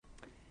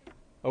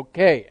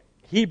Okay,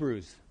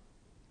 Hebrews.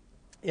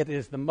 It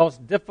is the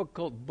most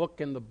difficult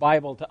book in the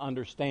Bible to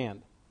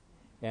understand.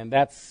 And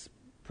that's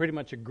pretty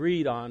much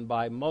agreed on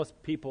by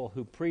most people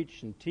who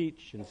preach and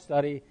teach and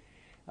study.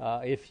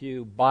 If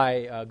you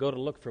go to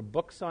look for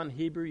books on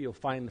Hebrew, you'll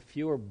find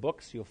fewer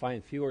books, you'll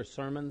find fewer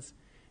sermons.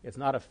 It's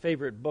not a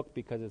favorite book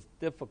because it's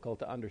difficult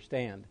to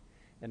understand.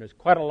 And there's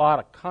quite a lot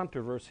of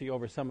controversy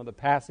over some of the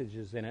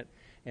passages in it,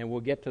 and we'll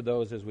get to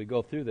those as we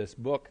go through this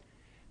book,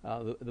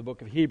 the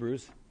book of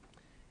Hebrews.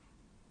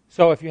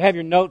 So if you have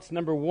your notes,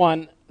 number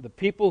one, the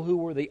people who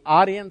were the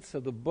audience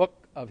of the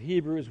book of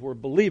Hebrews were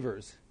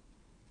believers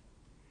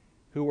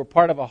who were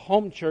part of a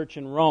home church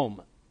in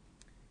Rome.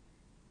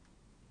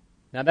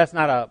 Now that's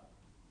not a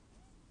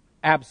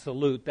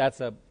absolute, that's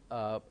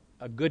a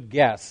good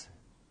guess.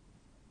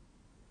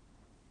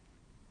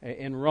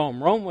 In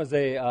Rome. Rome was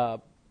a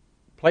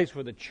place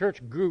where the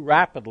church grew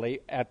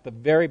rapidly at the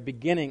very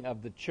beginning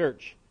of the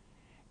church.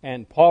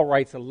 And Paul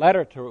writes a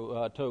letter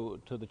to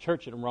the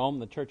church in Rome.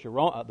 The church of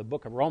Rome, the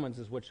book of Romans,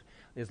 which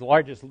is the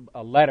largest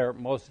letter,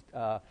 most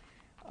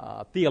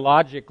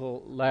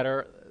theological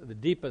letter, the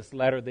deepest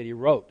letter that he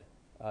wrote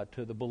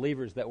to the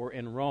believers that were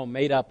in Rome,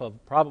 made up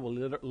of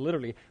probably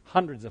literally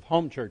hundreds of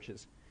home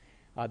churches.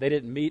 They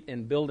didn't meet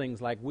in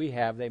buildings like we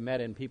have. They met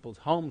in people's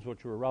homes,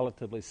 which were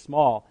relatively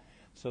small.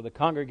 So the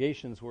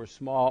congregations were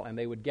small, and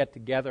they would get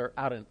together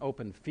out in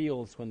open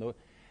fields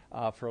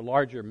for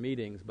larger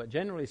meetings. But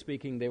generally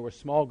speaking, they were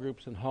small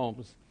groups and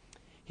homes.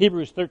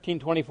 Hebrews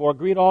 13:24,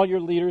 greet all your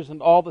leaders and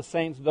all the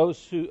saints.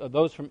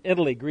 Those from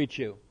Italy greet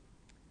you.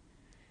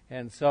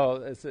 And so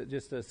it's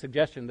just a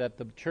suggestion that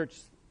the church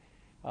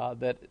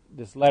that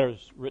this letter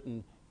is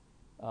written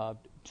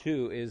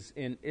to is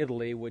in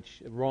Italy,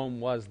 which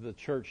Rome was the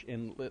church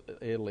in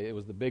Italy. It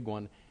was the big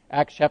one.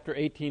 Acts chapter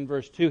 18,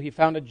 verse 2, he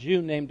found a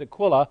Jew named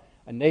Aquila,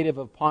 a native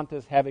of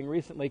Pontus, having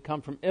recently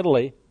come from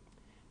Italy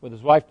with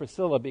his wife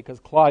Priscilla, because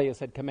Claudius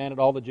had commanded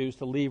all the Jews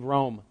to leave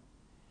Rome.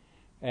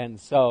 And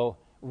so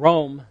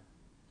Rome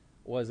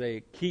was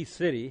a key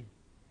city,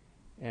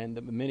 and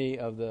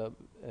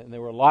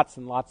there were lots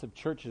and lots of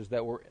churches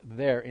that were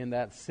there in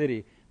that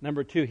city.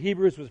 Number two,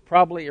 Hebrews was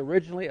probably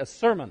originally a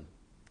sermon,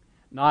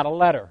 not a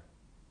letter.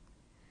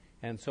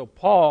 And so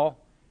Paul,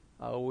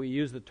 we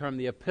use the term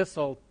the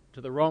epistle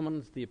to the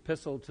Romans, the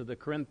epistle to the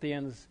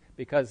Corinthians,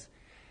 because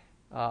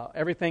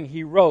everything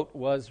he wrote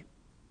was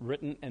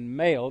written and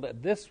mailed.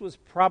 This was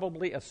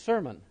probably a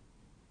sermon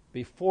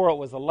before it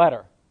was a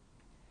letter,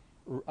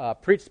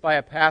 preached by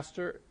a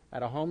pastor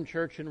at a home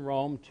church in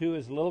Rome to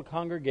his little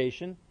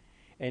congregation,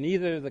 and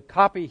either the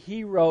copy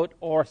he wrote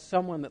or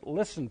someone that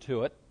listened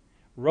to it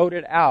wrote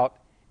it out,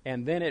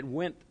 and then it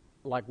went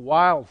like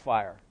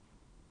wildfire.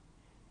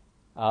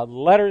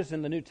 Letters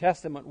in the New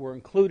Testament were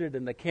included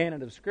in the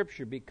canon of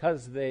Scripture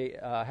because they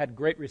had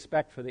great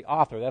respect for the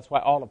author. That's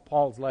why all of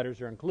Paul's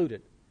letters are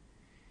included.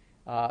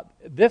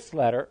 This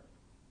letter,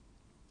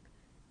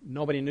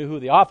 nobody knew who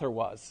the author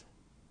was,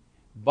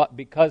 but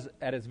because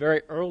at its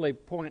very early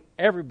point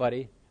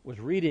everybody was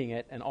reading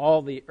it, and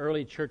all the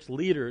early church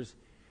leaders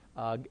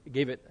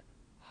gave it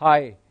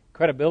high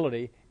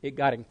credibility, it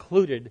got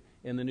included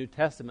in the New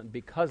Testament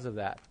because of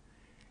that.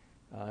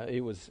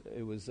 It was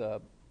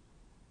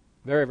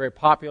very, very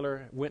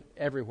popular, went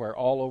everywhere,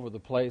 all over the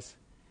place.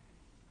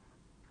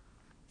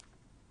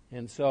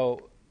 And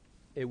so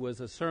it was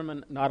a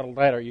sermon, not a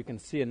letter. You can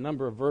see a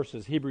number of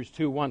verses. Hebrews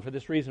 2:1, for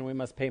this reason we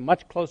must pay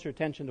much closer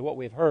attention to what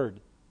we've heard.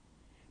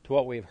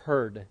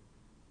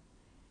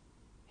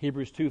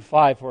 Hebrews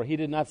 2:5, for he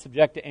did not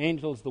subject to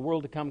angels the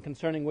world to come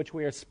concerning which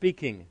we are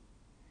speaking.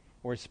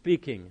 We're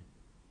speaking.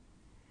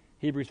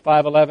 Hebrews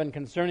 5:11,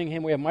 concerning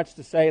him we have much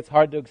to say. It's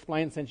hard to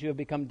explain since you have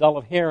become dull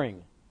of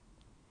hearing.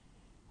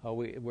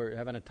 We're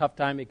having a tough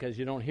time because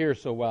you don't hear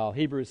so well.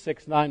 Hebrews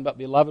 6:9, but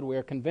beloved, we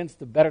are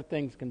convinced of better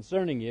things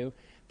concerning you,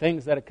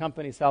 things that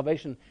accompany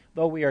salvation,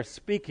 though we are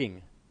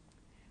speaking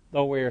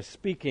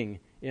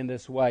in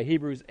this way.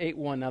 Hebrews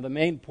 8:1, now the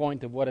main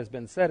point of what has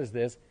been said is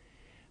this,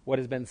 what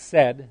has been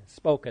said,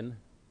 spoken.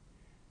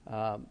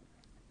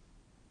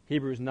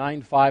 Hebrews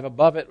 9:5,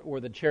 above it were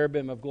the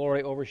cherubim of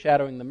glory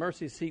overshadowing the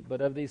mercy seat, but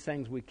of these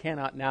things we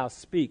cannot now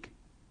speak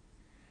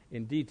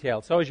in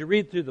detail. So as you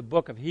read through the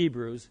book of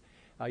Hebrews,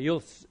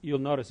 you'll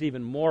notice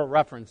even more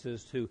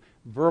references to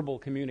verbal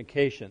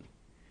communication.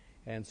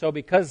 And so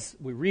because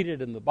we read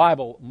it in the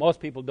Bible, most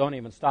people don't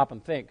even stop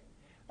and think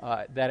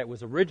that it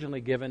was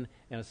originally given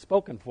in a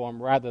spoken form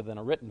rather than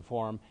a written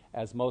form,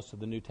 as most of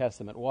the New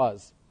Testament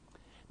was.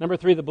 Number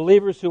three, the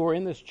believers who were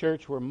in this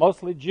church were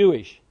mostly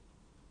Jewish.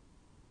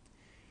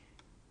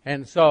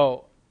 And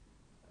so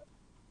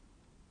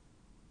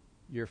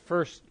your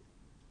first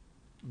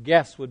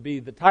guess would be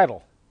the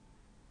title,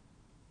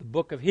 the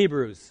book of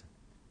Hebrews.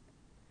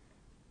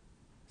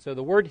 So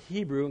the word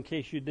Hebrew, in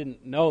case you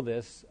didn't know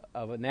this,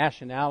 of a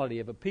nationality,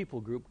 of a people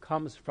group,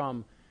 comes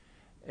from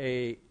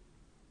a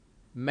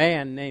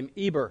man named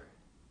Eber,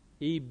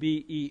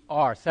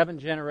 E-B-E-R, 7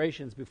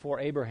 generations before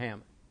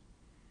Abraham.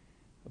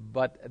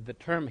 But the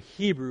term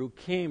Hebrew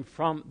came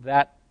from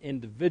that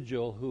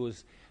individual who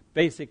was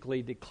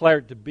basically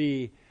declared to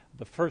be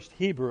the first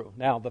Hebrew.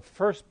 Now, the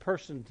first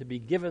person to be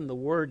given the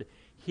word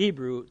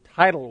Hebrew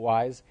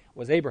title-wise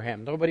was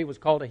Abraham. Nobody was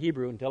called a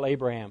Hebrew until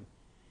Abraham.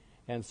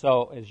 And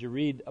so as you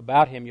read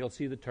about him, you'll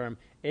see the term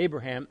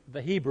Abraham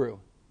the Hebrew.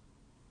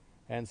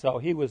 And so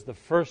he was the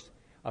first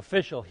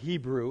official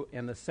Hebrew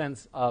in the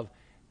sense of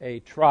a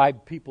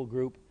tribe, people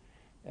group.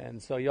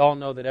 And so you all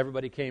know that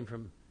everybody came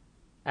from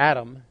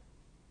Adam,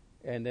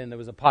 and then there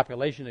was a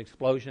population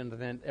explosion,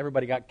 and then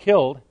everybody got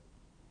killed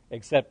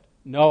except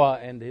Noah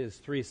and his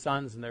 3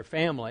 sons and their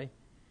family.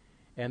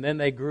 And then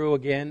they grew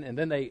again, and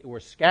then they were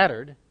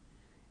scattered,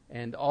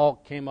 and all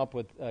came up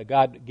with,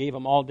 God gave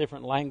them all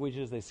different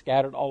languages. They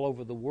scattered all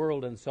over the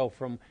world, and so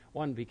from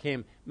one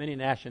became many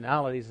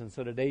nationalities. And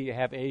so today you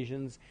have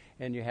Asians,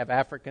 and you have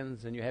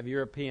Africans, and you have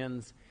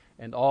Europeans,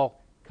 and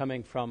all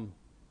coming from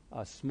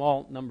a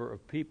small number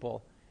of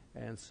people.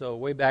 And so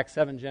way back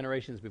 7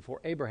 generations before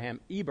Abraham,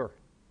 Eber.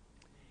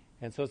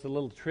 And so it's a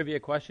little trivia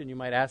question. You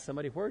might ask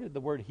somebody, where did the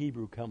word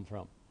Hebrew come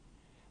from?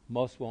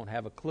 Most won't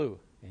have a clue.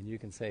 And you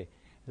can say,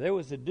 there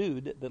was a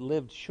dude that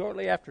lived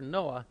shortly after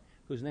Noah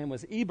whose name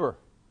was Eber.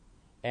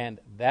 And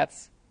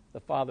that's the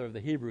father of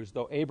the Hebrews,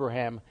 though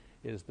Abraham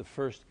is the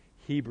first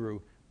Hebrew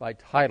by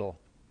title.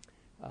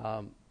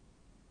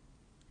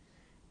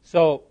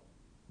 So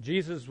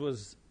Jesus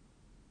was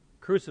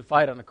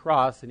crucified on a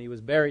cross, and he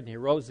was buried, and he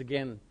rose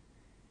again.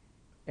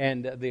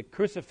 And the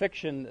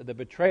crucifixion, the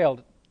betrayal,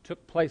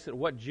 took place at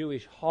what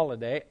Jewish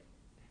holiday?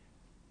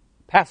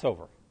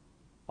 Passover.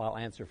 I'll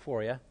answer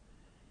for you.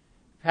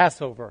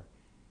 Passover.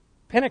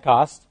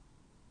 Pentecost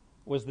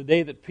was the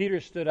day that Peter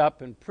stood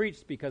up and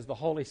preached because the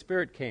Holy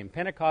Spirit came.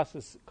 Pentecost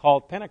is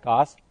called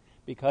Pentecost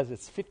because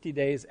it's 50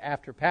 days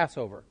after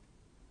Passover.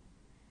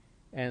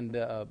 And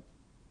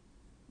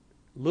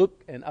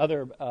Luke and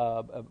other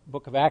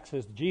book of Acts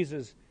says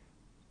Jesus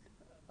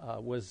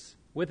was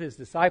with his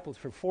disciples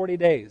for 40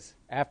 days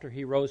after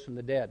he rose from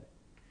the dead.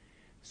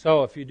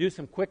 So if you do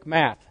some quick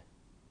math,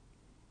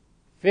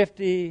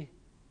 50,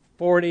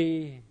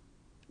 40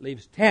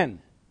 leaves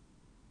 10.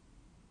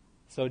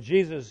 So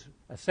Jesus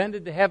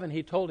ascended to heaven.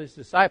 He told his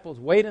disciples,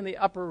 wait in the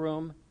upper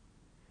room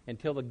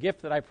until the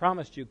gift that I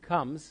promised you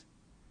comes.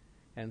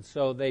 And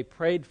so they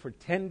prayed for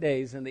 10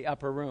 days in the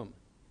upper room.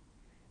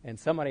 And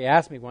somebody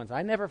asked me once,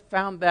 I never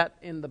found that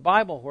in the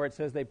Bible where it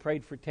says they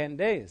prayed for 10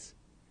 days.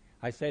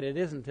 I said, it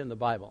isn't in the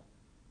Bible.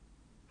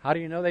 How do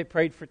you know they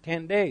prayed for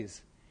 10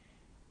 days?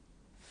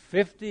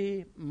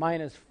 50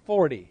 minus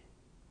 40.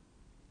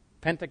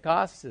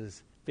 Pentecost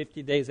is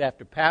 50 days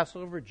after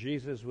Passover.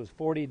 Jesus was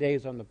 40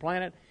 days on the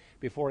planet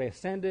before he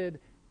ascended,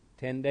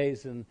 10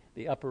 days in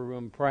the upper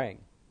room praying.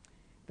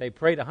 They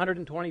prayed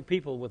 120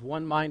 people with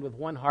one mind, with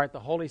one heart. The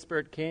Holy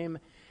Spirit came,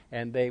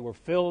 and they were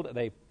filled.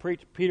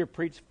 Peter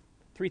preached,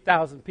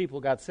 3,000 people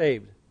got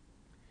saved.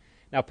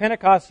 Now,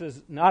 Pentecost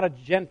is not a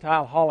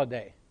Gentile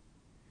holiday.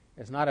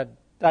 It's not a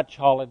Dutch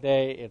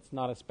holiday. It's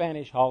not a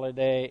Spanish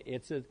holiday.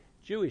 It's a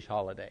Jewish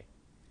holiday.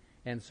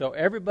 And so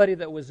everybody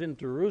that was in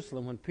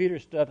Jerusalem when Peter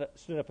stood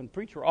up and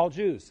preached were all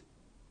Jews.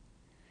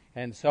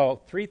 And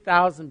so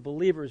 3,000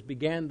 believers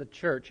began the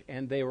church,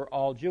 and they were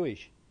all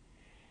Jewish.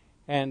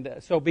 And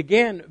so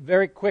began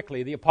very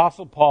quickly. The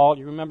Apostle Paul,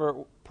 you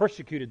remember,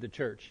 persecuted the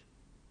church.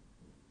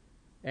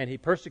 And he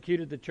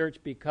persecuted the church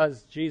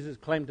because Jesus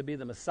claimed to be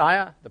the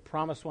Messiah, the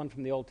promised one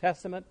from the Old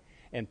Testament,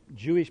 and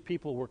Jewish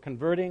people were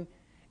converting.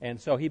 And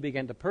so he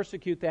began to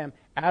persecute them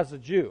as a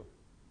Jew.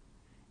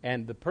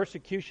 And the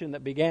persecution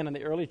that began in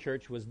the early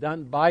church was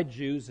done by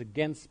Jews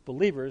against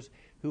believers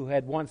who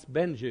had once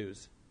been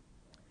Jews.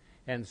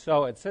 And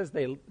so it says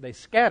they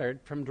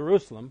scattered from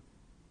Jerusalem.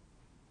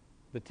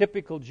 The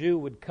typical Jew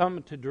would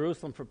come to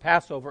Jerusalem for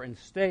Passover and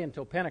stay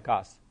until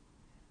Pentecost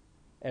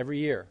every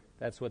year.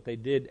 That's what they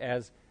did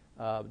as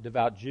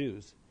devout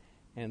Jews.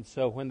 And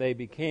so when they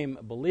became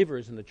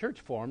believers and the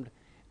church formed,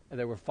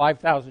 there were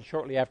 5,000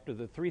 shortly after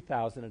the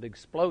 3,000. It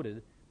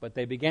exploded, but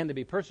they began to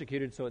be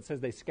persecuted, so it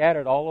says they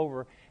scattered all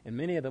over, and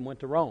many of them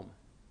went to Rome.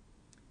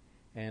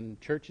 And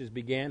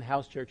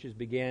house churches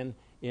began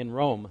in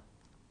Rome.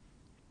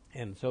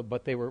 And so,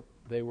 but they were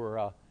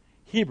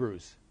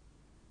Hebrews.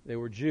 They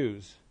were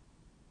Jews.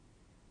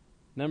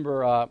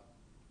 Number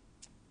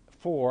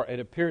 4, it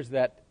appears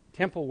that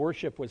temple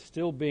worship was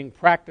still being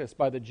practiced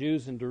by the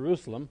Jews in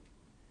Jerusalem.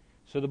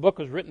 So the book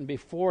was written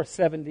before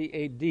 70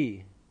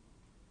 A.D.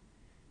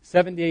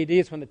 70 A.D.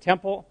 is when the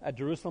temple at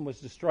Jerusalem was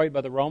destroyed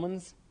by the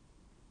Romans.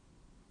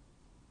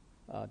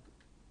 There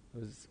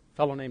was a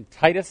fellow named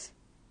Titus.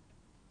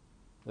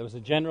 There was a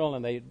general,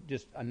 and they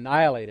just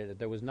annihilated it.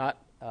 There was not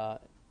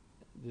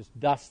just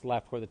dust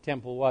left where the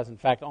temple was. In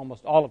fact,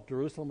 almost all of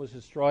Jerusalem was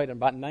destroyed, and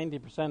about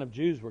 90% of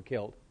Jews were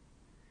killed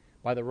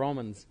by the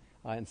Romans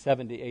in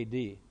 70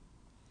 A.D.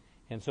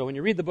 And so when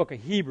you read the book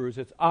of Hebrews,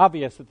 it's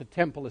obvious that the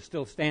temple is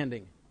still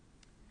standing.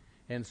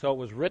 And so it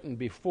was written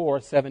before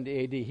 70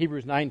 A.D.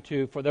 Hebrews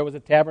 9:2, for there was a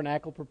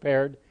tabernacle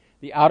prepared,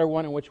 the outer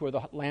one in which were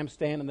the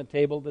lampstand and the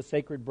table, the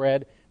sacred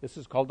bread. This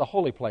is called the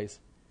holy place.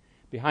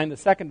 Behind the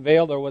second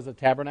veil there was a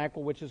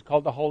tabernacle which is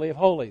called the Holy of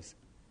Holies.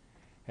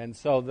 And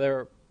so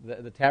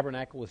the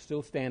tabernacle was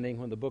still standing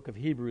when the book of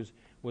Hebrews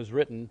was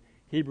written.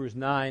 Hebrews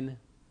 9.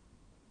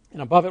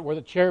 And above it were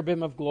the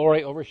cherubim of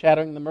glory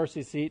overshadowing the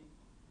mercy seat.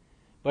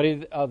 But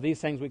of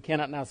these things we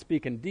cannot now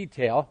speak in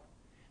detail.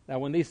 Now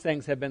when these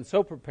things have been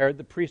so prepared,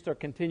 the priests are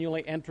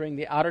continually entering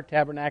the outer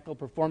tabernacle,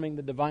 performing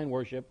the divine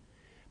worship.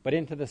 But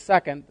into the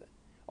second,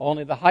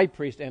 only the high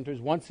priest enters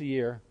once a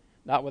year,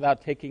 not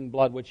without taking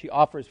blood, which he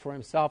offers for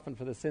himself and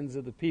for the sins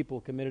of the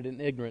people committed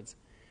in ignorance.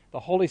 The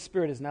Holy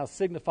Spirit is now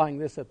signifying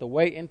this, that the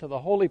way into the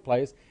holy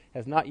place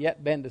has not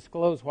yet been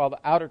disclosed while the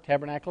outer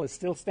tabernacle is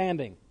still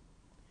standing.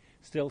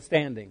 Still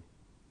standing.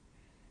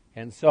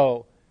 And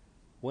so,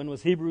 when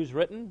was Hebrews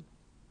written?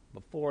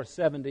 Before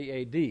 70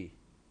 A.D.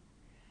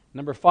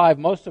 Number 5,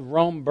 most of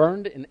Rome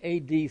burned in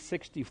A.D.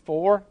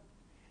 64.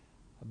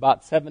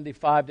 About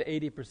 75 to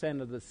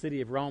 80% of the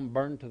city of Rome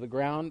burned to the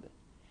ground.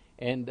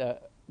 And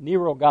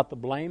Nero got the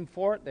blame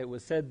for it. It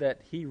was said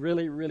that he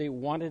really, really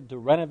wanted to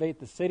renovate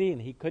the city,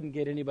 and he couldn't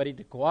get anybody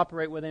to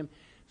cooperate with him.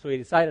 So he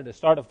decided to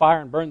start a fire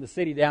and burn the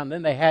city down.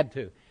 Then they had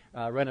to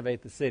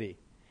renovate the city.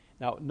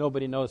 Now,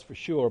 nobody knows for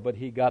sure, but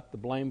he got the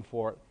blame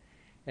for it.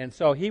 And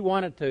so he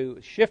wanted to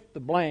shift the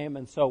blame,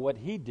 and so what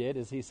he did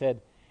is he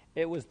said,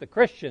 it was the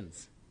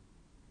Christians.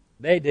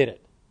 They did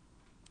it.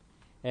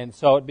 And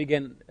so it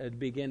began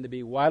to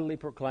be widely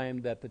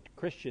proclaimed that the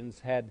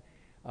Christians had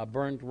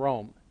burned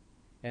Rome.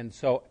 And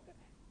so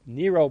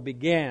Nero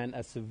began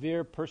a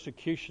severe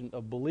persecution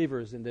of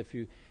believers. And if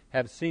you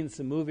have seen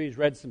some movies,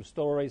 read some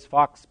stories,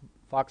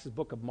 Fox's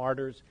Book of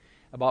Martyrs,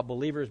 about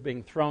believers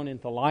being thrown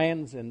into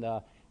lions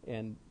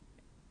and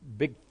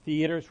big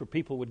theaters where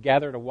people would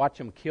gather to watch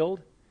them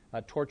killed,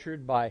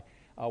 tortured by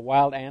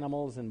wild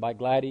animals and by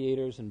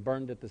gladiators and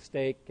burned at the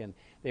stake. And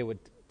they would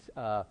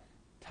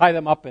tie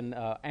them up in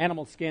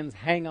animal skins,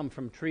 hang them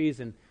from trees,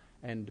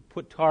 and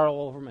put tar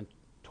all over them and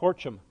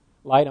torch them,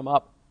 light them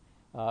up.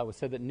 It was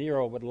said that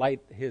Nero would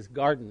light his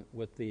garden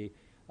with the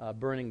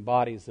burning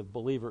bodies of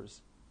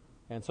believers.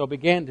 And so it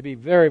began to be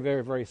very,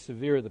 very, very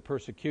severe, the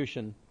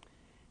persecution.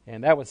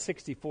 And that was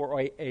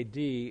 64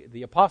 A.D.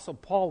 The Apostle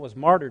Paul was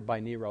martyred by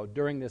Nero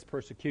during this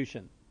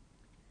persecution,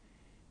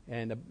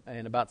 and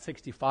about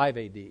 65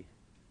 A.D.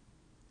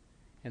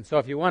 And so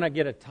if you want to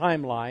get a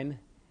timeline,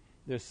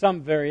 there's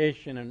some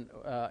variation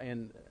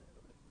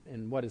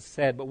in what is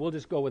said, but we'll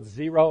just go with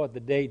 0 at the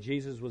day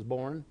Jesus was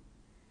born.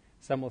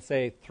 Some will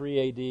say 3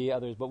 A.D.,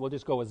 others, but we'll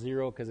just go with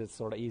 0 because it's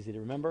sort of easy to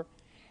remember.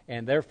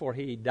 And therefore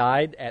he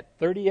died at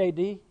 30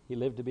 A.D. He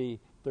lived to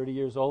be 30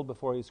 years old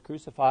before he was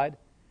crucified.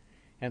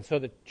 And so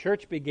the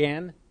church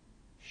began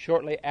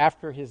shortly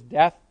after his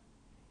death,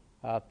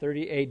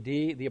 30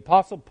 A.D. The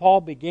Apostle Paul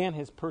began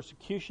his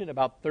persecution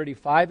about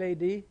 35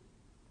 A.D.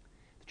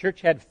 The church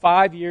had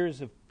 5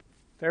 years of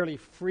fairly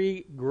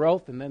free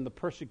growth, and then the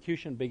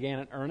persecution began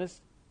in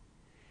earnest.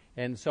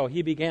 And so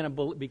he became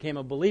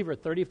a believer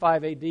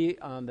 35 A.D.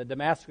 on the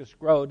Damascus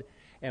Road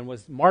and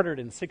was martyred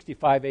in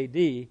 65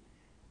 A.D.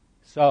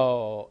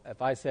 So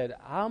if I said,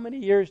 how many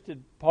years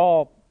did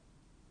Paul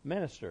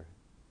minister?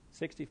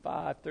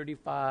 65,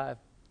 35,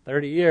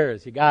 30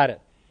 years. You got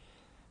it.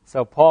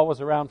 So Paul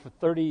was around for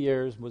 30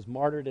 years, was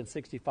martyred in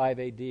 65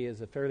 A.D. as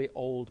a fairly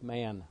old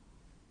man.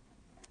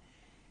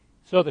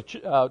 So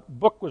the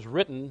book was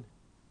written,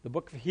 the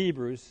book of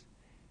Hebrews,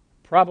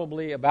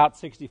 probably about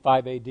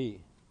 65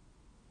 A.D.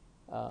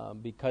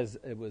 Because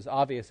it was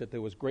obvious that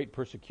there was great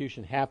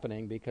persecution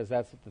happening, because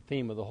that's the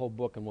theme of the whole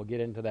book, and we'll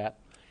get into that.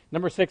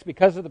 Number 6,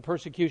 because of the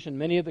persecution,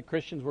 many of the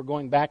Christians were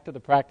going back to the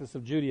practice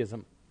of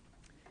Judaism.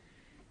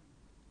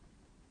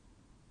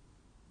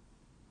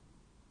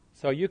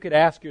 So you could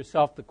ask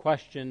yourself the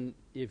question,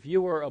 if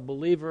you were a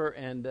believer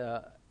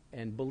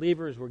and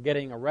believers were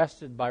getting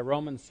arrested by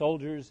Roman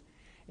soldiers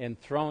and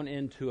thrown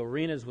into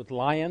arenas with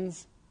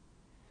lions,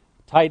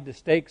 tied to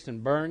stakes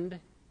and burned,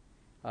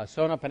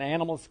 sewn up in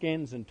animal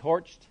skins and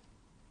torched,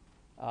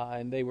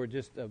 and they were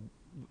just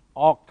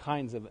all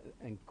kinds of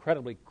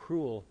incredibly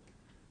cruel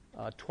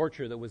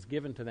torture that was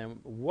given to them.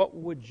 What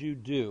would you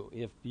do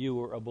if you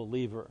were a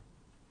believer?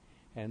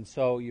 And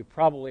so you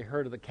probably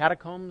heard of the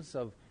catacombs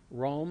of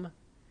Rome.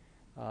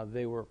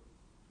 They were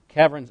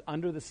caverns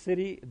under the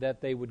city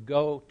that they would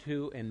go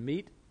to and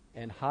meet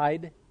and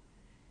hide.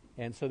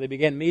 And so they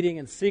began meeting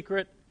in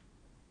secret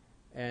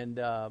and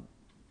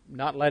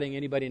not letting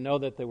anybody know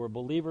that they were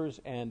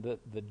believers. And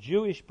the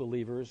Jewish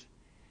believers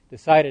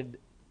decided,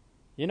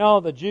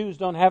 the Jews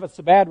don't have it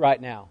so bad right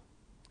now.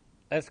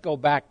 Let's go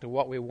back to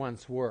what we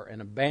once were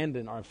and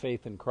abandon our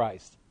faith in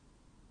Christ.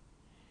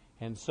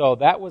 And so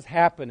that was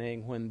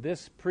happening when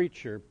this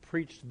preacher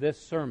preached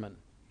this sermon.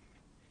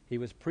 He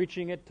was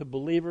preaching it to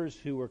believers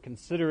who were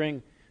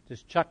considering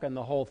just chucking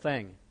the whole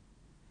thing.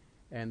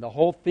 And the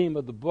whole theme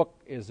of the book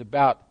is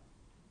about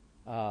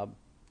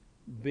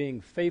being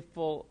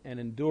faithful and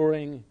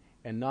enduring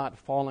and not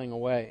falling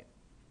away.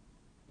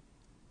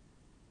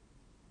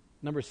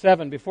 Number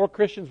 7, before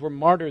Christians were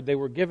martyred, they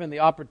were given the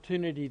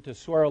opportunity to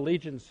swear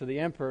allegiance to the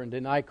emperor and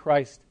deny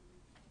Christ.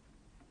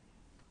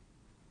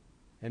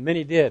 And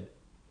many did.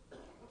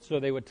 So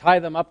they would tie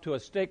them up to a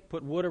stake,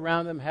 put wood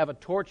around them, have a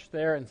torch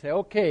there, and say,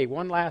 okay,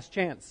 one last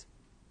chance.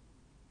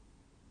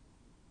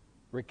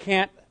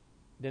 Recant,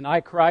 deny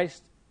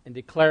Christ, and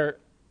declare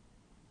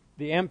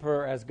the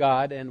emperor as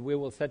God, and we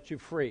will set you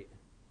free.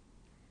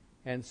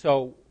 And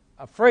so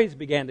a phrase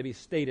began to be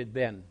stated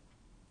then.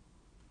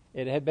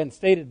 It had been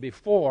stated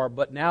before,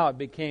 but now it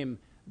became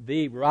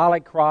the rally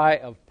cry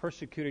of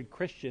persecuted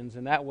Christians,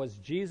 and that was,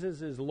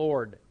 Jesus is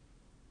Lord.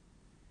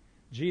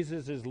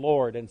 Jesus is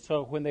Lord. And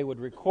so when they would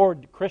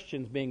record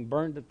Christians being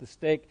burned at the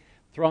stake,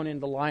 thrown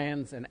into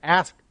lions, and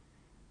ask,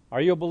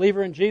 are you a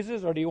believer in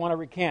Jesus, or do you want to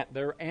recant?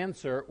 Their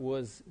answer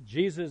was,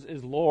 Jesus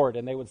is Lord,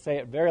 and they would say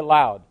it very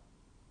loud.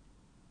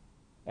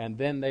 And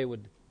then they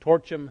would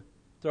torch them,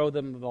 throw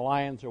them to the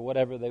lions, or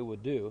whatever they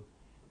would do.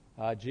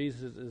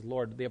 Jesus is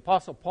Lord. The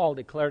Apostle Paul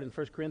declared in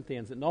 1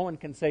 Corinthians that no one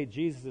can say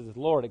Jesus is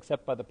Lord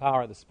except by the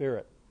power of the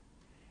Spirit.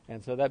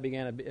 And so that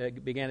began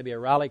to be a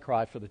rally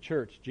cry for the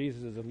church.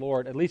 Jesus is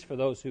Lord, at least for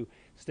those who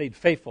stayed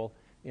faithful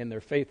in their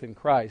faith in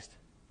Christ.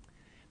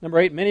 Number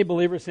 8, many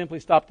believers simply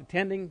stopped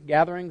attending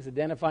gatherings,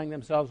 identifying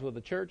themselves with the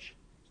church.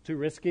 It's too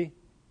risky.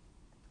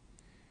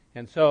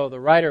 And so the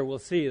writer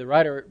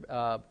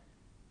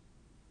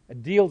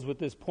deals with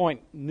this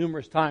point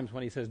numerous times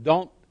when he says,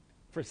 don't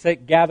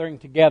forsake gathering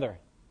together.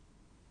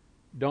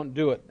 Don't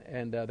do it.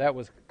 And that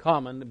was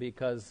common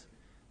because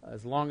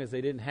as long as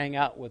they didn't hang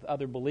out with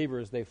other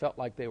believers, they felt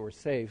like they were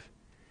safe.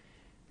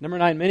 Number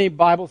 9, many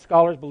Bible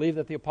scholars believe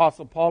that the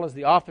Apostle Paul is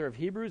the author of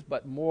Hebrews,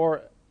 but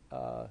more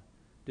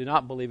do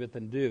not believe it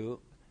than do.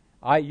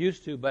 I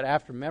used to, but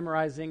after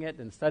memorizing it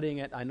and studying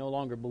it, I no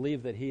longer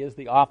believe that he is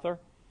the author,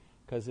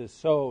 because it's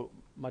so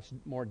much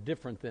more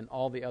different than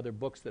all the other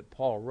books that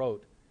Paul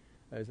wrote.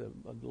 There's a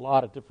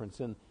lot of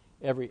difference in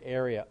every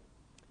area.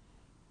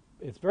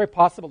 It's very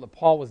possible that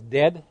Paul was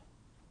dead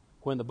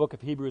when the book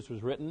of Hebrews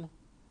was written.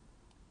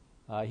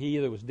 He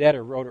either was dead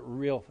or wrote it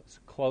real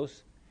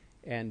close.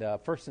 And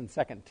 1st and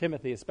 2nd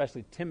Timothy,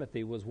 especially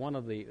Timothy, was one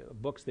of the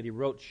books that he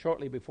wrote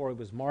shortly before he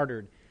was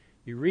martyred.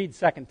 You read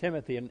 2nd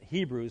Timothy and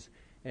Hebrews,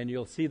 and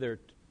you'll see they're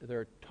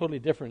totally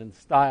different in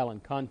style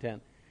and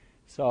content.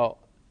 So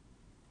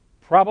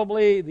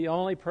probably the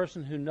only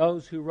person who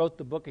knows who wrote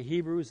the book of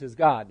Hebrews is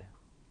God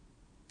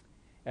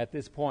at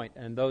this point,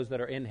 and those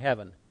that are in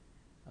heaven.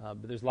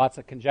 But there's lots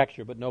of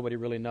conjecture, but nobody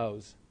really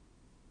knows.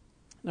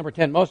 Number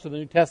 10, most of the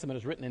New Testament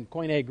is written in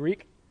Koine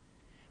Greek,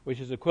 which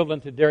is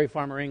equivalent to dairy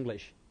farmer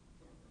English.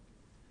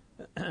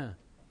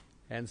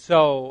 And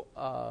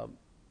so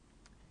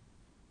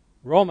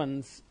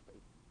Romans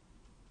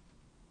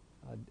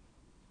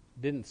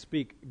didn't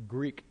speak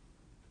Greek.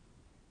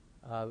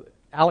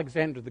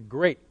 Alexander the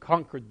Great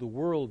conquered the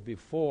world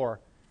before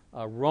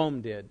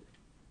Rome did.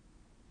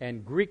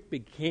 And Greek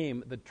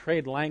became the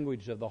trade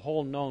language of the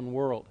whole known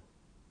world.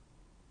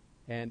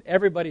 And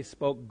everybody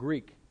spoke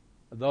Greek,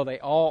 though they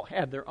all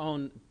had their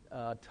own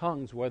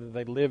tongues, whether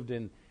they lived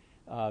in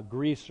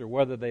Greece or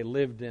whether they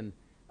lived in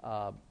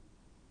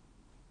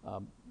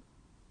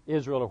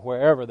Israel or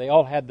wherever. They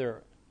all had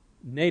their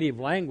native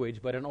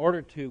language, but in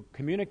order to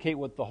communicate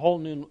with the whole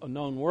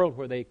known world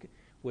where they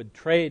would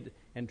trade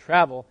and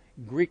travel,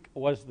 Greek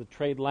was the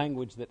trade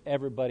language that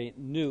everybody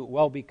knew.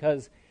 Well,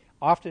 because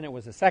often it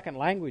was a second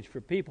language for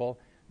people,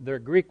 their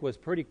Greek was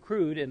pretty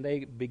crude, and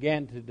they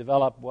began to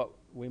develop what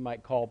we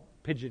might call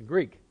Pidgin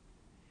Greek.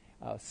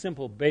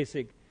 Simple,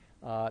 basic,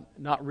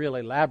 not real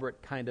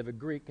elaborate kind of a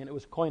Greek, and it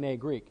was Koine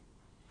Greek.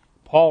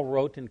 Paul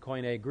wrote in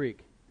Koine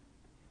Greek.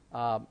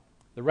 The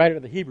writer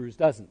of the Hebrews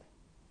doesn't.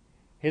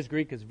 His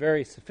Greek is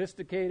very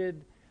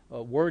sophisticated,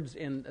 words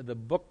in the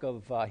book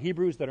of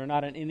Hebrews that are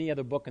not in any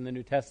other book in the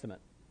New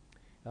Testament,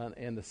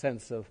 in the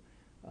sense of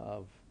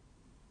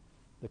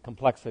the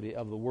complexity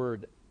of the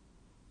word.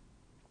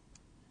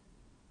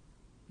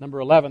 Number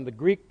 11, the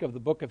Greek of the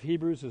book of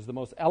Hebrews is the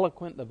most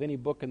eloquent of any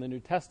book in the New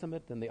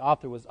Testament, and the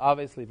author was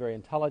obviously very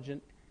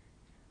intelligent,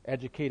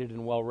 educated,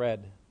 and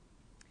well-read.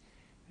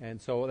 And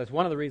so that's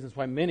one of the reasons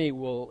why many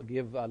will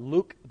give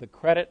Luke the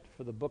credit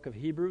for the book of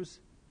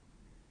Hebrews.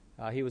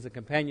 He was a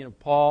companion of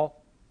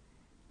Paul,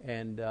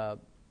 and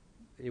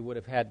it would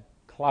have had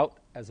clout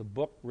as a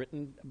book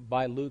written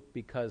by Luke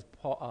because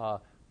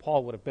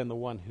Paul would have been the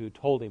one who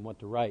told him what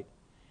to write.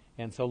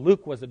 And so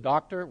Luke was a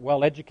doctor,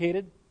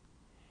 well-educated,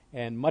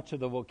 and much of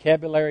the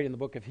vocabulary in the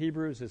book of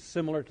Hebrews is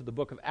similar to the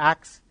book of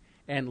Acts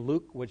and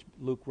Luke, which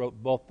Luke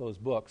wrote both those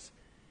books.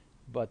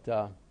 But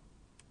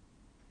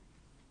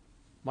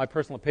my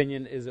personal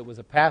opinion is it was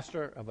a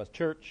pastor of a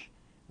church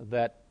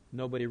that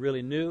nobody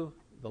really knew.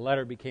 The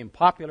letter became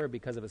popular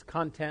because of its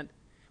content,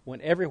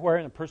 went everywhere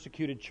in a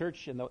persecuted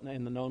church in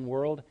the known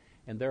world,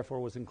 and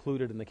therefore was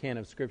included in the canon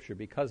of Scripture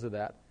because of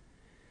that.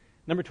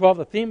 Number 12,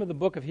 the theme of the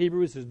book of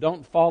Hebrews is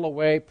don't fall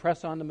away,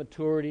 press on to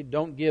maturity,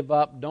 don't give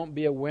up, don't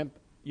be a wimp.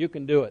 You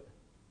can do it.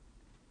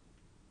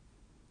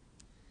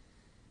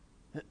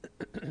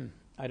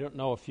 I don't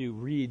know if you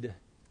read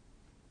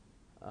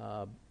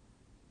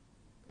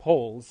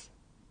polls,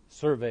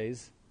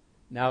 surveys.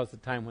 Now is the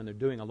time when they're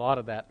doing a lot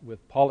of that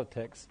with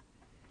politics.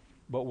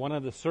 But one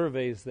of the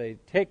surveys they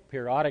take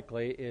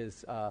periodically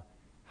is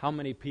how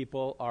many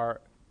people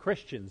are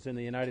Christians in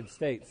the United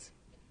States.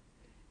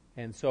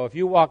 And so if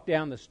you walk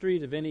down the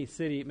street of any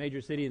city, major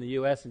city in the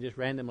U.S. and just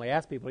randomly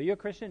ask people, are you a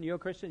Christian? You a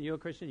Christian? You a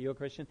Christian? You a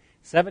Christian?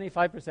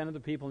 75% of the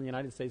people in the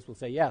United States will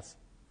say yes.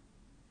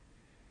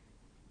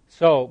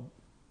 So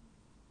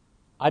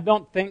I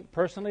don't think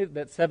personally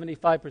that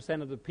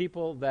 75% of the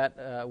people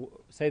that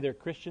say they're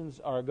Christians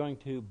are going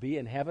to be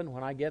in heaven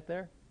when I get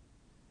there.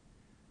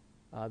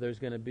 There's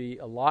going to be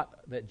a lot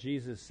that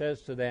Jesus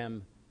says to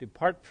them,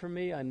 depart from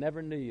me, I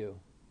never knew you.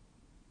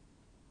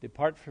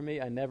 Depart from me,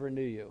 I never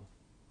knew you.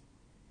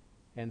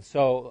 And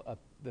so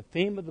the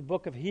theme of the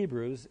book of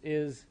Hebrews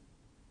is,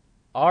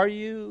 are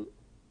you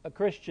a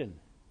Christian?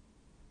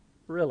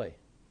 Really?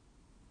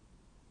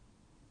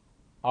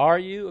 Are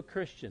you a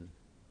Christian?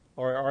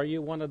 Or are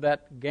you one of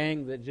that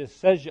gang that just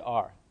says you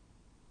are?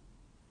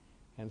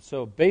 And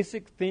so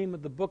basic theme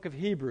of the book of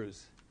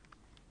Hebrews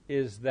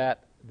is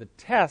that the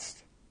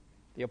test,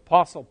 the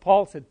Apostle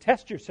Paul said,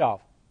 test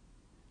yourself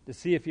to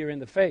see if you're in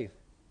the faith.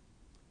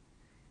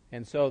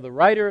 And so the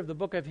writer of the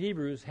book of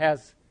Hebrews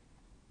has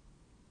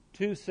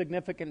two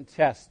significant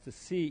tests to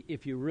see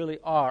if you really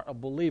are a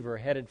believer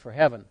headed for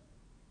heaven.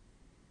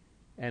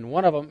 And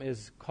one of them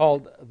is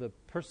called the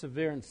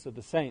perseverance of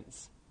the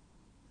saints.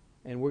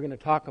 And we're going to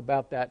talk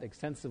about that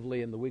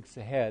extensively in the weeks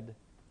ahead.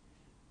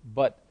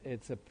 But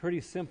it's a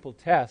pretty simple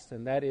test,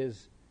 and that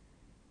is,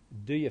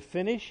 do you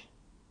finish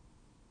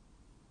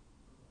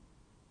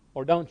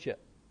or don't you?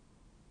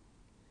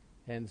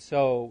 And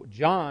so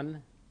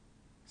John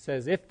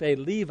says, if they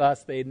leave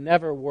us, they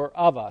never were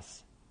of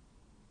us.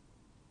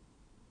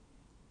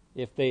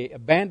 If they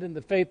abandoned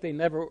the faith, they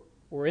never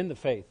were in the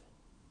faith.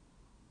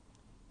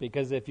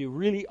 Because if you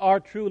really are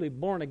truly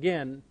born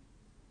again,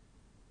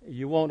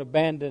 you won't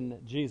abandon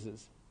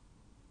Jesus.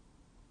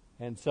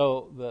 And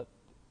so the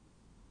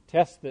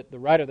test that the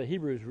writer of the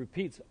Hebrews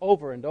repeats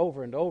over and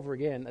over and over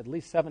again, at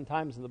least 7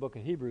 times in the book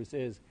of Hebrews,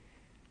 is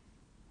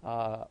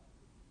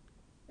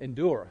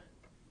endure.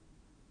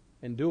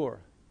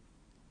 Endure.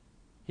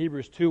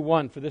 Hebrews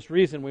 2:1, for this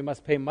reason we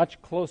must pay much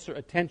closer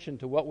attention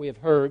to what we have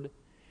heard,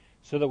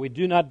 so that we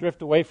do not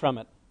drift away from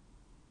it.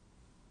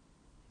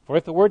 For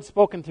if the word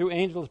spoken through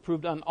angels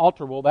proved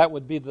unalterable, that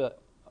would be the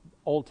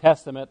Old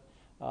Testament.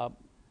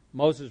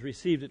 Moses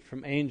received it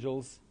from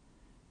angels.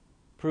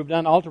 Proved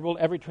unalterable,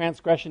 every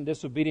transgression,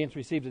 disobedience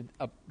received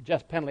a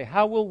just penalty.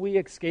 How will we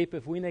escape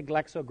if we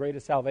neglect so great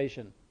a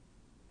salvation?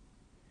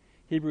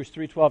 Hebrews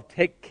 3:12,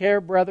 take care,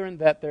 brethren,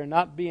 that there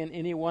not be in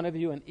any one of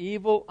you an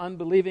evil,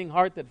 unbelieving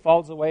heart that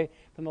falls away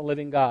from the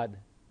living God.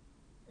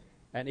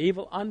 An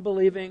evil,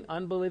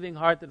 unbelieving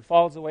heart that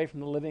falls away from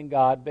the living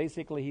God.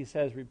 Basically, he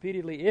says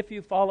repeatedly, if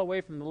you fall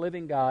away from the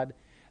living God,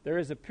 there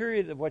is a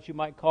period of what you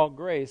might call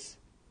grace.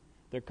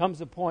 There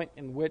comes a point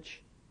in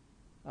which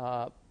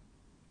you're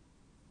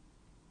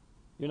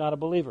not a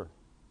believer.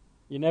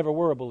 You never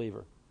were a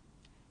believer.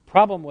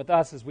 Problem with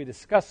us as we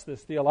discuss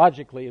this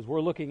theologically is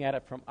we're looking at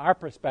it from our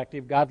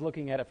perspective. God's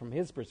looking at it from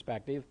His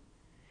perspective.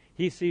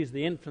 He sees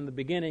the end from the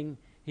beginning.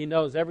 He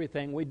knows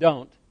everything. We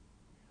don't.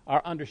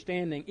 Our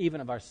understanding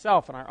even of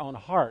ourself and our own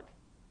heart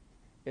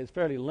is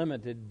fairly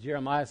limited.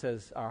 Jeremiah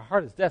says, our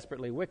heart is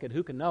desperately wicked.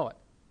 Who can know it?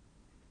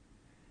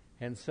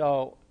 And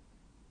so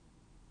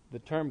the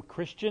term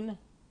Christian,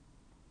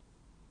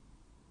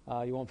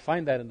 you won't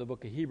find that in the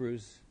book of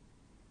Hebrews.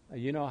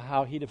 You know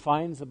how he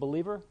defines a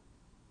believer?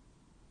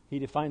 He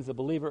defines the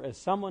believer as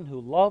someone who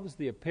loves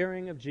the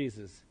appearing of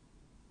Jesus.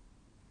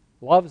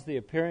 Loves the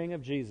appearing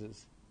of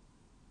Jesus.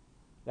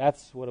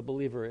 That's what a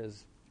believer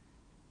is.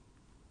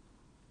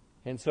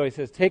 And so he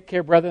says, take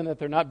care, brethren, that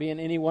there not be in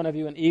any one of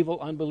you an evil,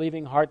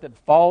 unbelieving heart that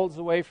falls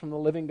away from the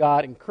living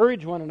God.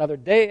 Encourage one another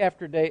day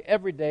after day,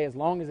 every day, as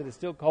long as it is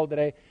still called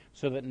today,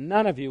 so that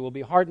none of you will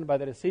be hardened by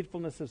the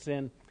deceitfulness of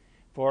sin.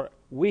 For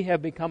we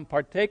have become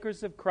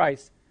partakers of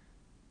Christ.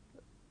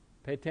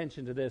 Pay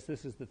attention to this.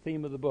 This is the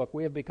theme of the book.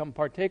 We have become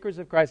partakers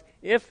of Christ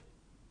if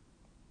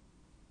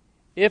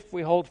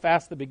we hold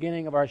fast the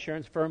beginning of our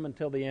assurance firm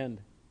until the end.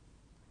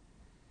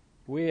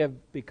 We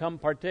have become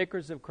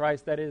partakers of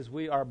Christ. That is,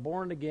 we are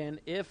born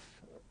again if.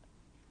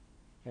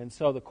 And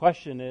so the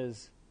question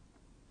is,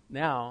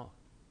 now,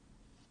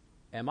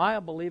 am I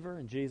a believer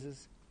in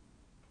Jesus?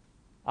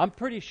 I'm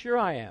pretty sure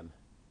I am,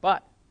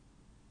 but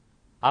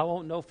I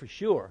won't know for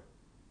sure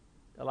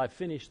till I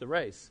finish the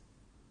race.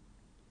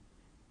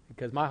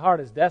 Because my heart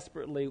is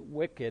desperately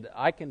wicked.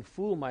 I can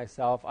fool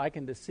myself. I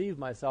can deceive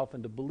myself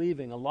into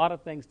believing a lot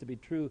of things to be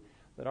true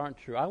that aren't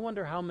true. I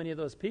wonder how many of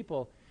those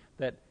people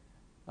that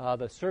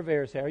the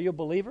surveyors say, are you a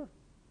believer?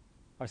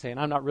 Are saying,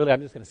 I'm not really,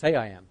 I'm just going to say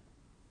I am.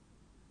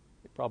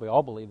 They probably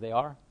all believe they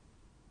are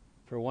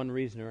for one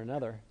reason or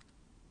another.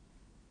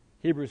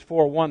 Hebrews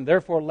 4:1,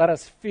 therefore let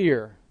us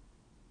fear.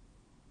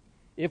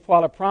 If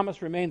while a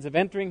promise remains of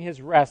entering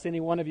His rest, any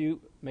one of you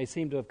may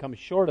seem to have come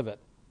short of it.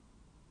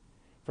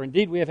 For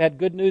indeed we have had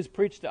good news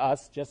preached to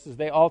us, just as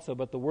they also,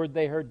 but the word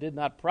they heard did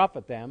not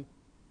profit them,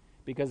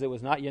 because it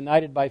was not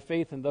united by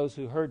faith in those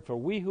who heard. For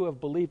we who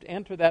have believed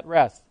enter that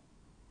rest.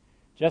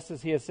 Just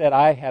as He has said,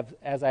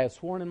 as I have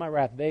sworn in my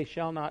wrath, they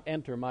shall not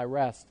enter my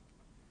rest.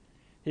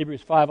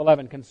 Hebrews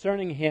 5:11,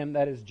 concerning Him,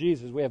 that is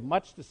Jesus, we have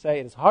much to say.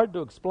 It is hard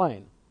to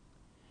explain.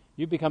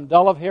 You become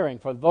dull of hearing,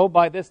 for though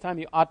by this time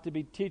you ought to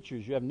be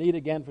teachers, you have need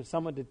again for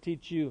someone to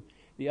teach you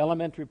the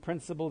elementary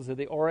principles of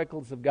the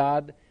oracles of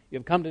God. You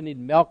have come to need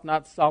milk,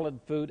 not solid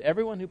food.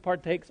 Everyone who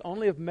partakes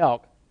only of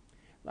milk,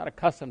 not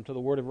accustomed to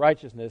the word of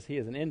righteousness, he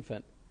is an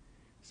infant.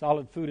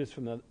 Solid food is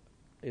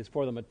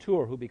for the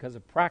mature, who because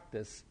of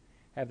practice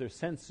have their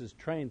senses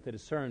trained to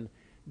discern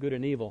good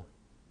and evil.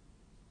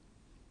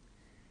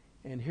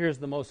 And here's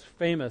the most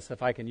famous,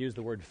 if I can use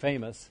the word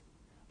famous,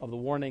 of the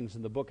warnings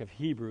in the book of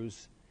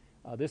Hebrews.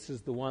 This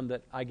is the one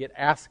that I get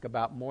asked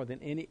about more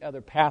than any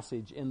other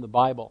passage in the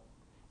Bible,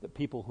 that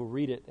people who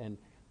read it and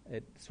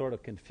it sort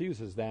of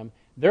confuses them.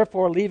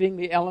 Therefore, leaving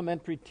the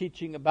elementary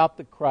teaching about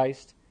the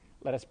Christ,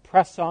 let us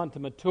press on to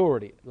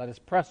maturity. Let us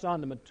press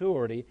on to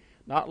maturity,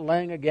 not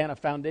laying again a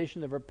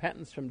foundation of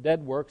repentance from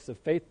dead works, of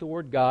faith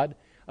toward God,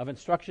 of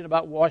instruction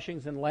about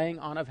washings and laying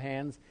on of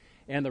hands,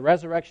 and the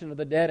resurrection of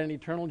the dead and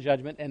eternal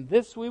judgment. And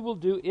this we will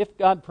do if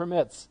God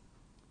permits.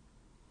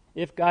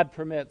 If God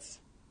permits.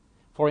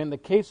 For in the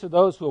case of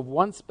those who have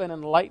once been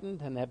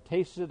enlightened and have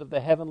tasted of the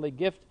heavenly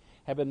gift,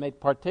 have been made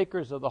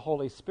partakers of the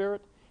Holy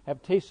Spirit,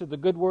 have tasted the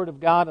good word of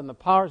God and the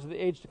powers of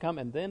the age to come,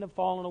 and then have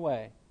fallen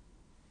away,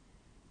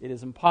 it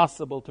is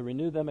impossible to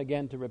renew them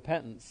again to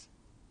repentance.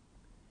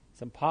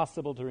 It's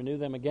impossible to renew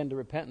them again to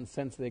repentance,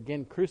 since they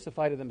again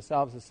crucify to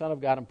themselves the Son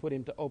of God and put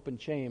him to open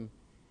shame.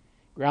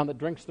 Ground that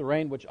drinks the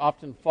rain which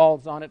often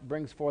falls on it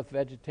brings forth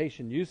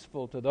vegetation,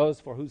 useful to those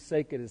for whose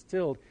sake it is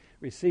tilled,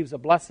 receives a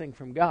blessing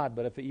from God,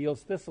 but if it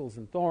yields thistles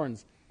and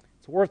thorns,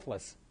 it's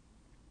worthless.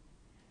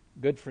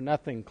 Good for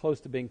nothing, close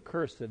to being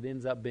cursed, it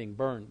ends up being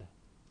burned.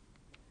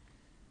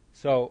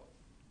 So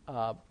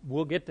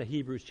we'll get to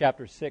Hebrews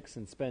chapter 6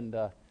 and spend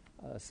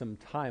some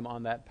time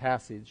on that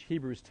passage.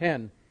 Hebrews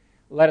 10,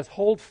 let us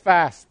hold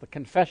fast the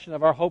confession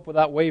of our hope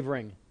without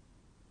wavering.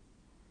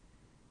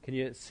 Can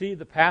you see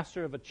the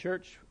pastor of a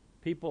church?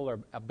 People are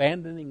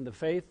abandoning the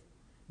faith,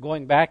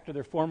 going back to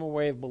their former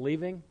way of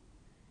believing,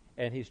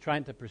 and he's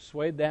trying to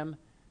persuade them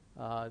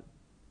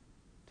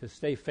to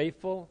stay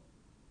faithful.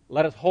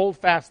 Let us hold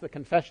fast the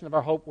confession of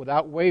our hope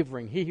without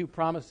wavering. He who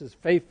promises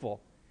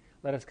faithful.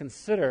 Let us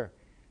consider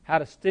how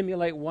to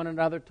stimulate one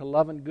another to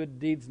love and good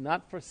deeds,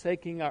 not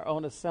forsaking our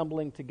own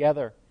assembling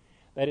together.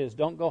 That is,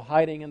 don't go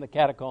hiding in the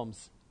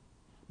catacombs.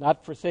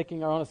 Not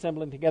forsaking our own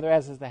assembling together,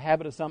 as is the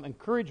habit of some.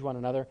 Encourage one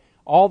another,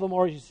 all the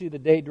more as you see the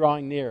day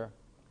drawing near.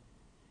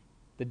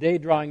 The day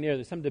drawing near.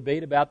 There's some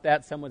debate about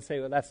that. Some would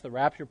say, well, that's the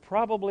rapture.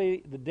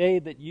 Probably the day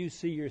that you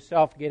see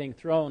yourself getting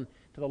thrown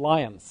to the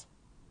lions.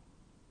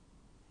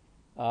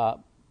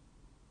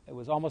 It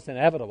was almost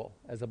inevitable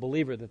as a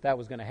believer that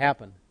was going to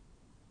happen.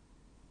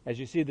 As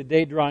you see the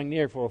day drawing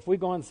near, for if we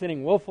go on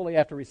sinning willfully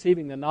after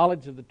receiving the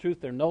knowledge of the truth,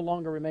 there no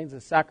longer remains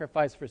a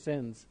sacrifice for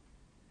sins,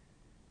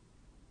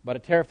 but a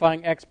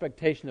terrifying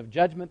expectation of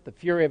judgment, the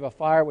fury of a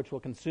fire which will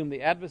consume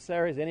the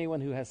adversaries.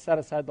 Anyone who has set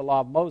aside the law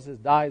of Moses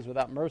dies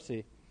without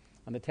mercy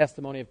on the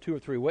testimony of 2 or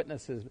 3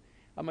 witnesses.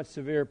 How much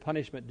severe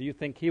punishment do you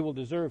think he will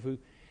deserve who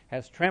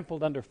has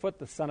trampled underfoot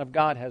the Son of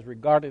God, has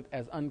regarded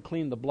as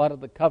unclean the blood of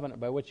the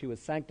covenant by which he was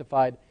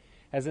sanctified,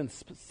 has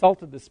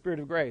insulted the Spirit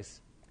of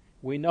grace?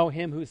 We know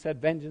him who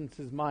said, vengeance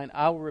is mine,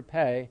 I will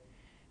repay.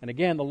 And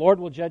again, the Lord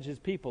will judge his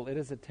people. It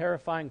is a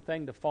terrifying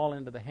thing to fall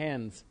into the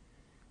hands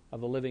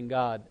of the living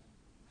God.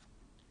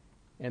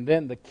 And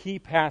then the key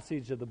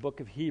passage of the book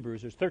of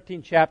Hebrews. There's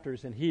 13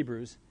 chapters in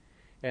Hebrews.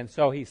 And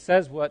so he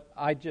says what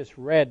I just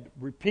read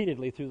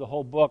repeatedly through the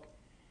whole book.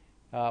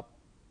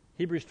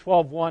 Hebrews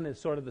 12:1 is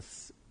sort of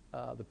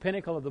the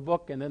pinnacle of the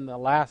book, and then the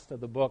last of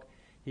the book,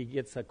 he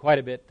gets quite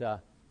a bit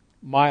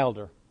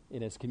milder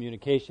in his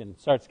communication.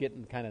 Starts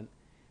getting kind of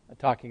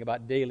talking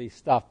about daily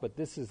stuff, but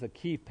this is a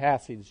key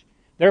passage.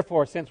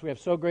 Therefore, since we have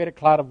so great a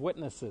cloud of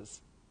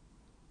witnesses,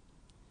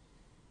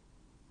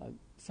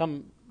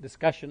 some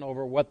discussion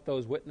over what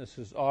those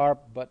witnesses are,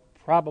 but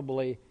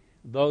probably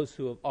those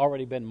who have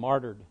already been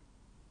martyred,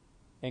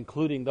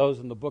 including those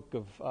in the book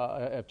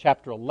of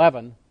chapter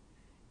 11,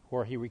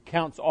 where he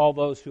recounts all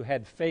those who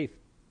had faith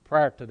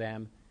prior to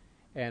them,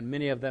 and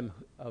many of them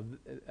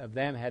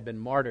had been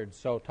martyred.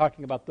 So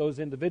talking about those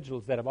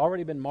individuals that have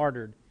already been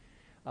martyred,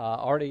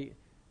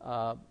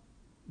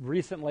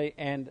 recently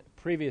and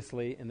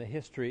previously in the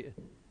history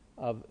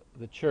of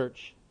the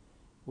church,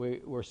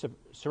 we're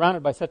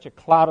surrounded by such a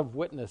cloud of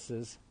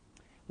witnesses.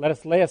 Let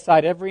us lay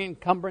aside every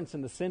encumbrance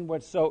and the sin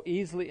which so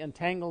easily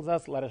entangles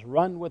us. Let us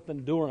run with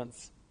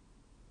endurance.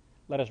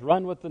 Let us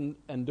run with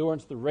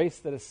endurance the race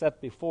that is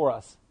set before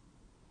us.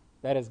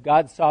 That is,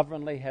 God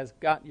sovereignly has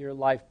got your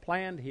life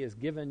planned. He has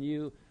given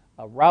you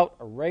a route,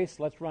 a race.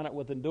 Let's run it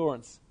with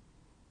endurance.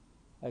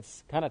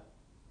 It's kind of,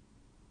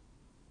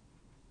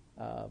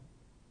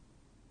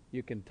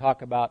 you can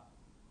talk about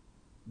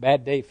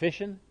bad day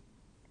fishing.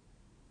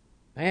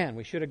 Man,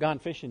 we should have gone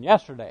fishing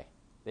yesterday.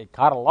 They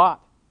caught a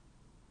lot.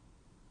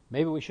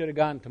 Maybe we should have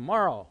gone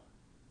tomorrow.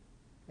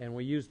 And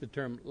we use the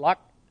term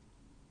luck.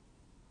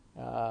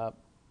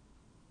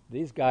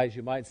 These guys,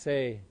 you might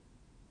say,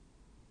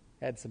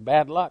 had some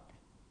bad luck.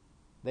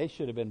 They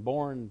should have been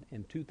born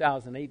in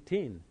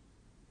 2018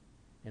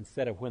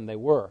 instead of when they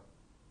were.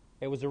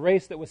 It was a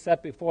race that was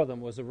set before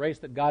them. It was a race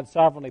that God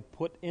sovereignly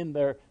put in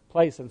their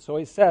place. And so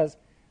he says,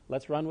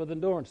 let's run with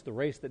endurance the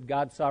race that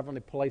God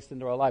sovereignly placed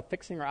into our life,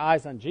 fixing our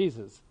eyes on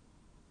Jesus,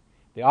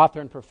 the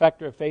author and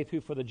perfecter of faith,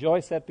 who for the joy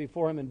set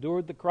before him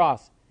endured the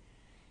cross.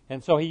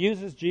 And so he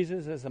uses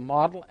Jesus as a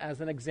model, as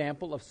an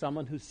example of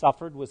someone who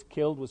suffered, was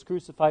killed, was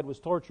crucified, was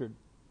tortured.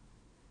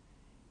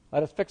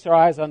 Let us fix our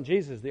eyes on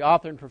Jesus, the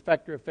author and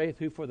perfecter of faith,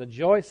 who for the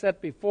joy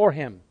set before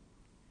him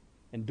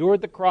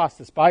endured the cross,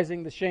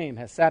 despising the shame,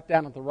 has sat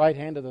down at the right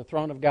hand of the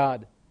throne of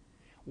God.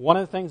 One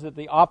of the things that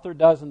the author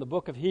does in the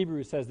book of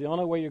Hebrews says the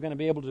only way you're going to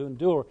be able to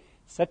endure,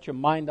 set your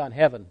mind on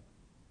heaven.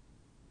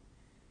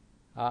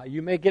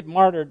 You may get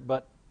martyred,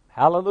 but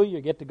hallelujah,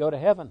 you get to go to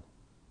heaven.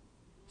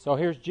 So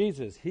here's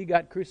Jesus. He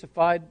got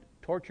crucified,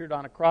 tortured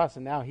on a cross,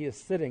 and now he is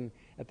sitting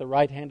at the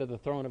right hand of the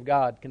throne of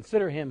God.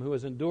 Consider him who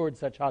has endured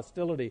such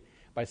hostility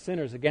by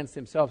sinners against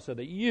himself, so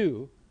that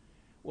you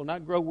will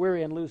not grow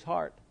weary and lose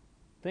heart.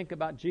 Think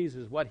about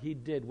Jesus, what he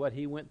did, what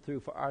he went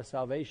through for our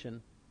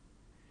salvation.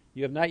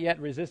 You have not yet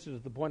resisted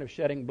to the point of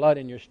shedding blood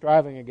in your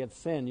striving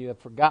against sin. You have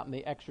forgotten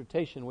the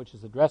exhortation which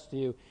is addressed to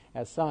you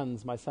as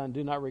sons. My son,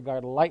 do not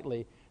regard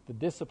lightly the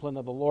discipline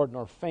of the Lord,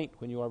 nor faint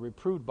when you are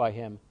reproved by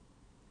him.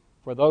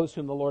 For those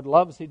whom the Lord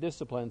loves, he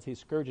disciplines. He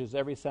scourges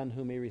every son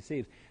whom he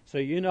receives. So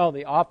you know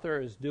the author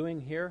is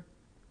doing here.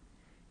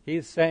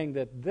 He's saying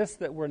that this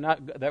that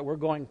we're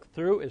going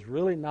through is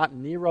really not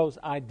Nero's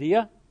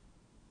idea.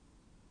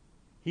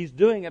 He's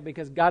doing it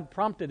because God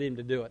prompted him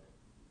to do it.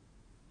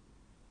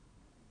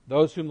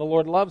 Those whom the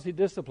Lord loves, he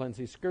disciplines.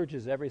 He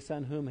scourges every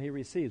son whom he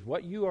receives.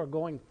 What you are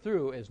going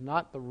through is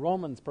not the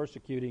Romans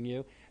persecuting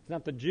you. It's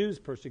not the Jews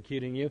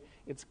persecuting you.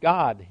 It's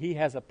God. He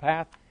has a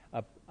path,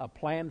 a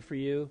plan for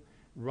you.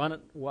 Run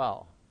it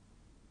well.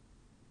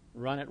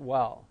 Run it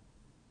well.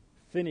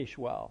 Finish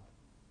well.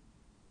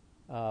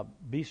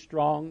 Be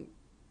strong.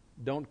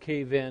 Don't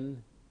cave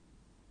in.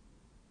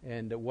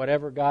 And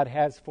whatever God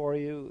has for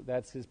you,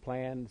 that's his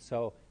plan.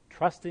 So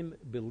trust him,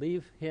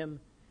 believe him,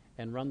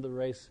 and run the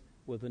race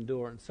with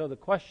endurance. So the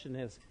question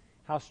is,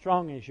 how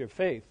strong is your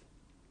faith?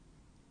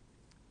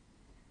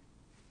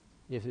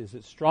 Is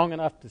it strong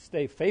enough to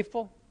stay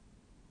faithful,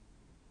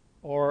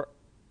 or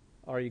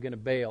are you going to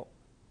bail?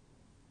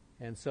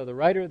 And so the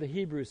writer of the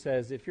Hebrews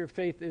says, if your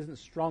faith isn't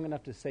strong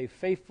enough to stay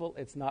faithful,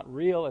 it's not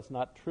real, it's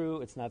not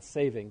true, it's not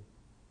saving.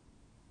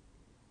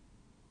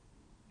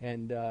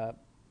 And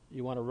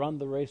you want to run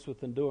the race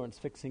with endurance,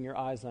 fixing your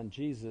eyes on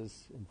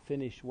Jesus and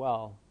finish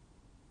well.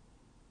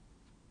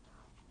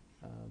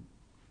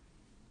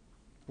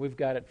 We've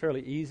got it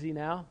fairly easy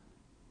now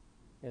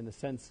in the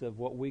sense of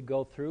what we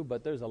go through,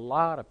 but there's a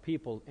lot of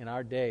people in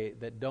our day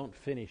that don't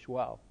finish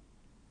well.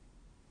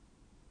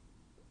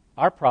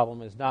 Our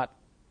problem is not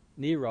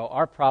Nero.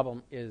 Our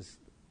problem is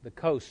the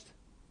coast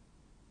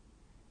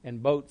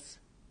and boats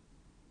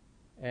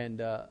and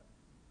the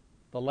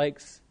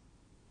lakes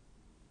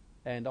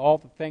and all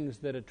the things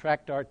that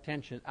attract our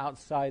attention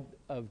outside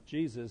of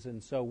Jesus.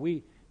 And so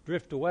we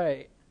drift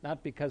away,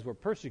 not because we're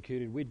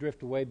persecuted, we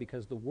drift away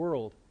because the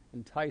world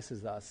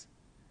entices us.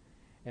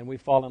 And we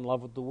fall in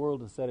love with the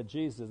world instead of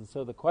Jesus. And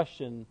so the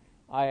question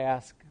I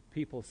ask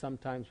people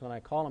sometimes when I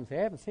call them, say,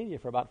 I haven't seen you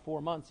for about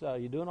 4 months.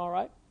 You doing all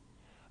right?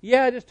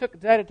 Yeah, I just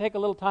had to take a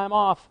little time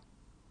off.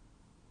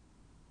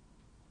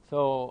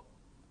 So,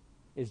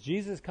 is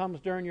Jesus comes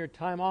during your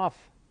time off?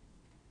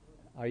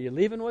 Are you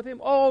leaving with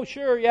him? Oh,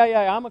 sure,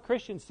 yeah, I'm a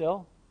Christian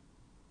still.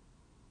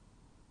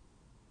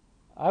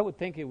 I would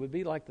think it would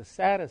be like the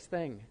saddest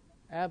thing,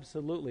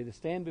 absolutely, to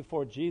stand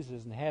before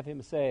Jesus and have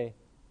him say,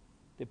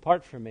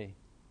 depart from me.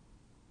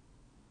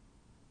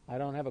 I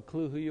don't have a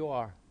clue who you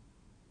are.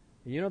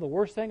 You know the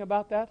worst thing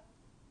about that?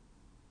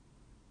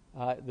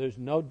 There's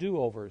no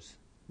do-overs,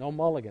 no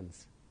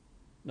mulligans,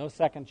 no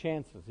second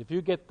chances. If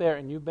you get there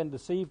and you've been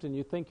deceived and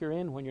you think you're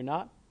in when you're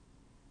not,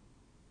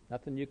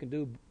 nothing you can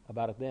do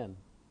about it then.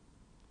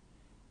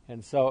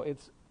 And so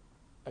it's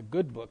a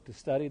good book to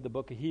study, the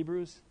book of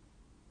Hebrews,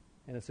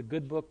 and it's a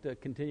good book to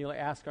continually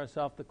ask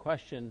ourselves the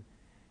question,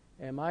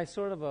 am I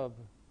sort of a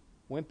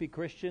wimpy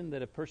Christian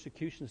that if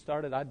persecution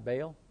started, I'd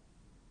bail?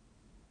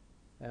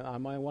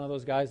 Am I one of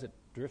those guys that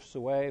drifts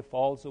away,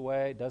 falls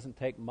away, doesn't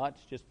take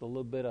much, just a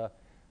little bit of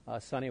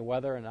sunny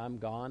weather and I'm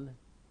gone?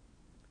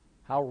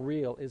 How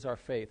real is our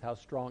faith? How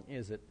strong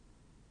is it?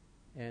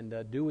 And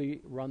do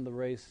we run the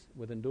race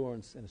with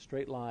endurance in a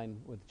straight line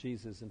with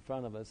Jesus in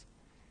front of us?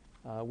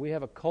 We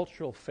have a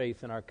cultural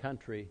faith in our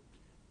country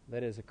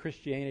that is a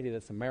Christianity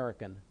that's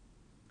American.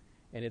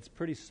 And it's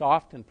pretty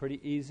soft and pretty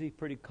easy,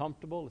 pretty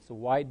comfortable. It's a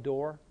wide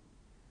door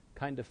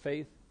kind of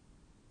faith.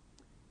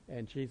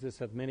 And Jesus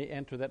said, many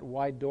enter that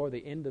wide door.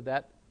 The end of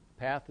that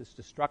path is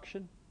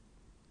destruction.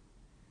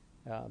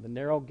 The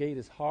narrow gate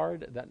is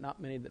hard, that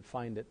not many that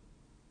find it.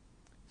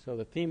 So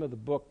the theme of the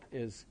book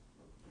is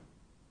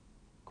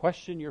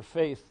question your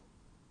faith.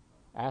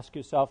 Ask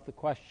yourself the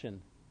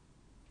question,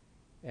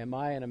 am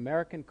I an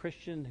American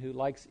Christian who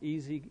likes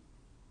easy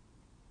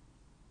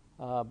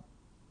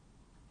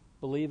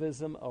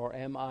believism, or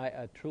am I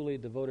a truly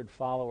devoted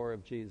follower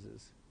of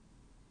Jesus?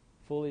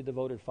 Fully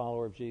devoted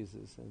follower of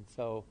Jesus. And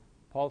so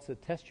Paul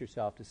said, test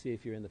yourself to see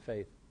if you're in the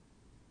faith.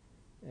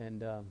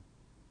 And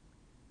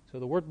so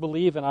the word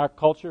believe in our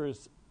culture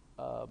is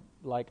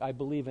like I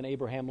believe in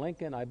Abraham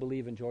Lincoln, I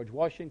believe in George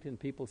Washington.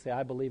 People say,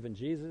 I believe in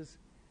Jesus.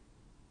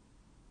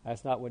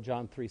 That's not what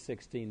John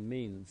 3:16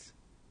 means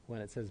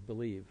when it says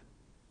believe.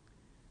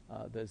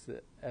 There's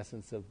the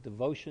essence of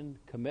devotion,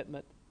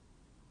 commitment,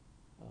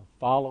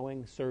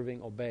 following,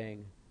 serving,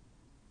 obeying.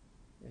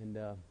 And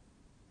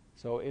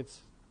so it's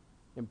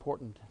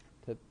important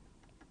to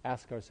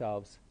ask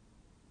ourselves,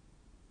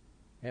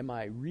 am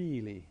I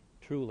really,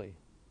 truly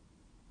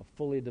a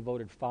fully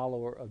devoted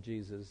follower of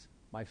Jesus?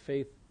 My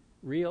faith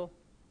real,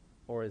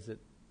 or is it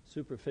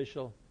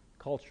superficial,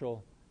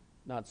 cultural,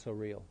 not so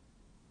real?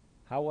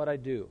 How would I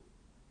do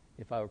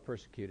if I were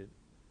persecuted?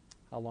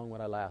 How long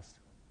would I last?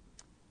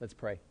 Let's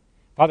pray.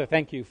 Father,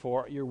 thank you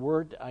for your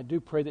word. I do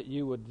pray that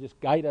you would just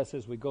guide us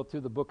as we go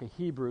through the book of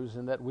Hebrews,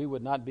 and that we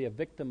would not be a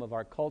victim of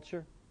our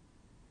culture.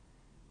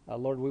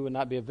 Lord, we would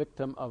not be a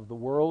victim of the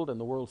world and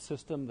the world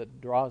system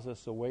that draws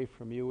us away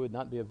from you. We would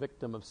not be a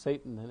victim of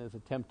Satan and his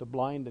attempt to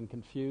blind and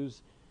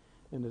confuse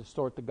and to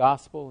distort the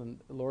gospel. And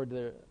Lord,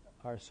 there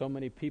are so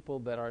many people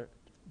that are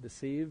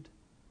deceived,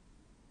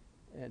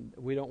 and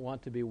we don't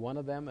want to be one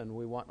of them, and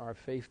we want our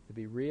faith to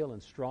be real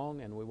and strong,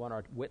 and we want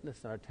our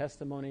witness and our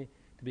testimony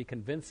to be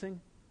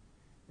convincing,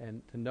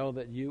 and to know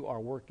that you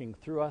are working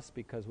through us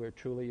because we're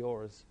truly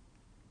yours.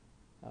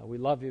 We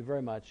love you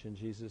very much. In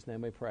Jesus'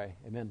 name we pray.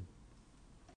 Amen.